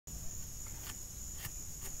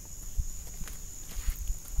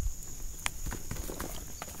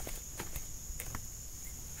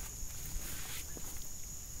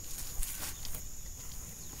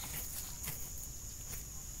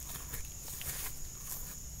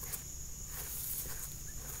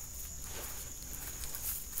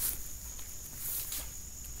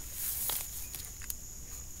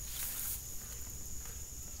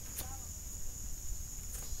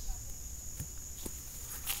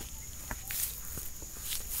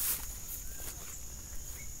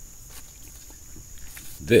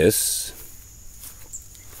This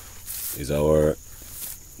is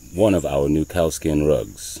one of our new cowskin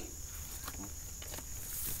rugs.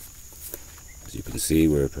 As you can see,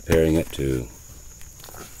 we're preparing it to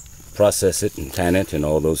process it and tan it and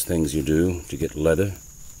all those things you do to get leather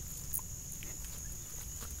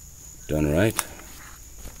done right.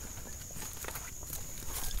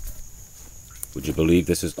 Would you believe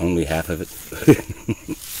this is only half of it?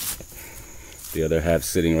 The other half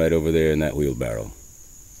sitting right over there in that wheelbarrow.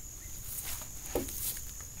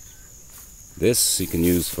 This you can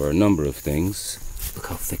use for a number of things. Look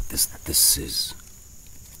how thick this is.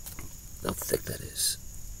 How thick that is.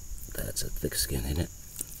 That's a thick skin, isn't it?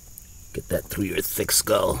 Get that through your thick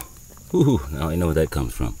skull. Ooh, now I know where that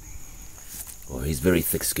comes from. Boy, he's very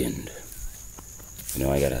thick-skinned. You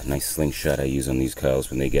know, I got a nice slingshot I use on these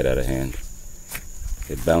cows when they get out of hand.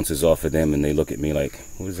 It bounces off of them and they look at me like,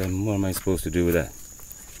 what am I supposed to do with that?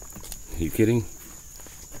 Are you kidding?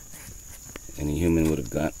 Any human would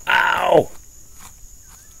have gone, ow!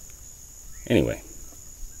 Anyway,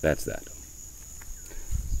 that's that.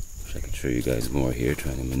 Wish I could show you guys more here,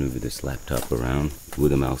 trying to maneuver this laptop around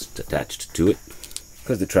with a mouse attached to it,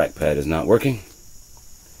 because the trackpad is not working.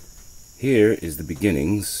 Here is the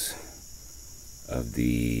beginnings of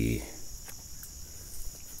the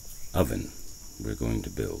oven we're going to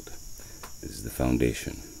build. This is the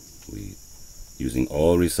foundation. Using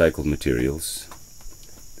all recycled materials.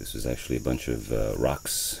 This is actually a bunch of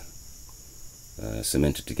rocks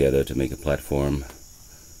cemented together to make a platform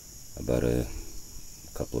about a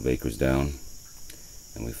couple of acres down.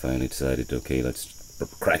 And we finally decided, okay, let's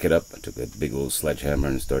crack it up. I took a big old sledgehammer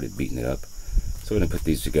and started beating it up. So we're going to put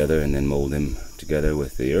these together and then mold them together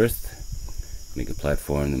with the earth, make a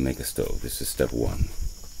platform, and make a stove. This is step one.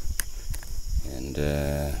 And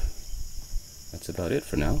that's about it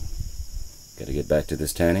for now. Got to get back to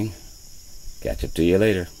this tanning. Catch up to you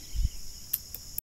later.